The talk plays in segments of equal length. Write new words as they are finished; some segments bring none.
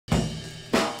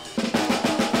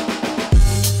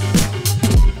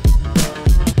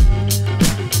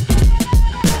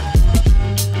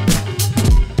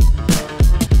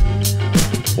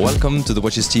welcome to the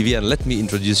Watches TV, and let me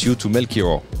introduce you to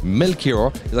Melchior. Melchior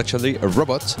is actually a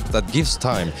robot that gives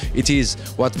time. It is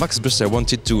what Max Büsser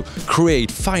wanted to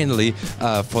create finally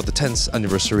for the 10th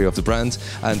anniversary of the brand,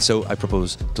 and so I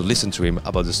propose to listen to him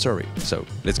about the story. So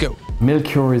let's go.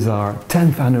 Melchior is our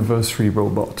 10th anniversary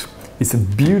robot. It's a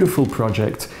beautiful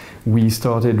project. We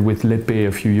started with L'Épée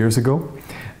a few years ago,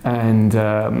 and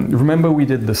remember we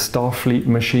did the Starfleet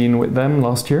machine with them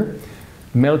last year?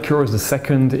 Melchior is the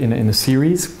second in a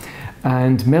series,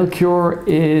 and Melchior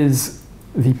is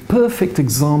the perfect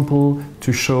example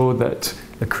to show that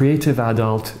a creative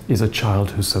adult is a child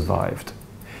who survived.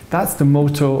 That's the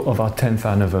motto of our 10th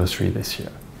anniversary this year.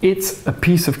 It's a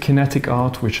piece of kinetic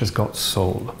art which has got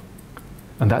soul.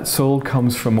 And that soul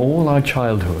comes from all our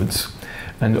childhoods,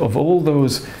 and of all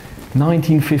those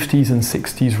 1950s and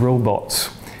 60s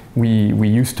robots we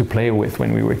used to play with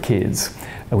when we were kids,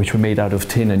 which were made out of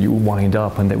tin, and you would wind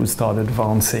up and they would start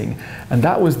advancing. And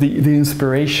that was the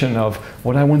inspiration of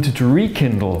what I wanted to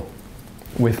rekindle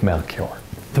with Melchior.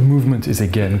 The movement is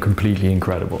again completely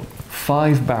incredible.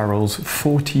 5 barrels,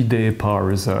 40-day power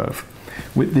reserve,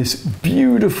 with this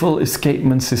beautiful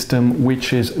escapement system,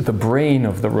 which is the brain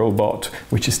of the robot,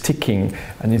 which is ticking,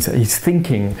 and he's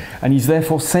thinking, and he's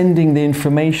therefore sending the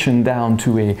information down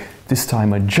to this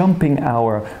time a jumping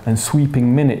hour and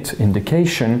sweeping minute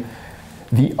indication.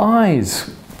 The eyes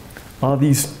are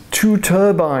these 2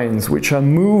 turbines which are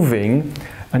moving,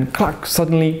 and clack,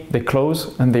 suddenly they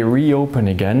close and they reopen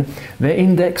again. They're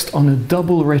indexed on a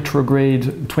double retrograde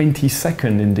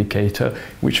 20-second indicator,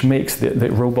 which makes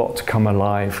the robot come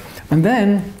alive. And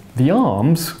then the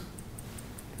arms,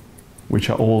 which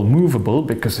are all movable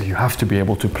because you have to be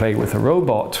able to play with a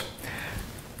robot,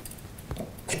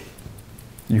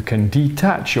 you can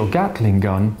detach your Gatling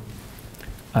gun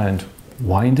and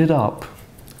wind it up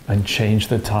and change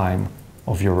the time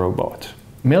of your robot.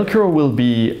 Melchior will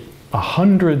be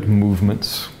 100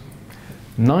 movements.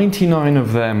 99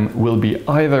 of them will be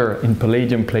either in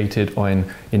palladium plated or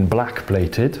in black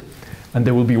plated, and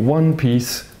there will be 1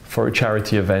 piece for a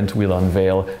charity event we'll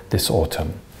unveil this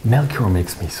autumn. Melchior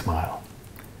makes me smile.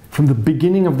 From the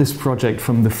beginning of this project,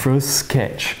 from the first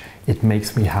sketch, it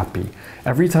makes me happy.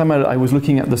 Every time I was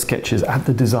looking at the sketches, at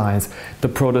the designs, the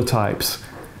prototypes,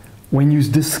 when you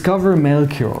discover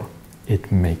Melchior,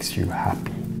 it makes you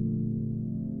happy.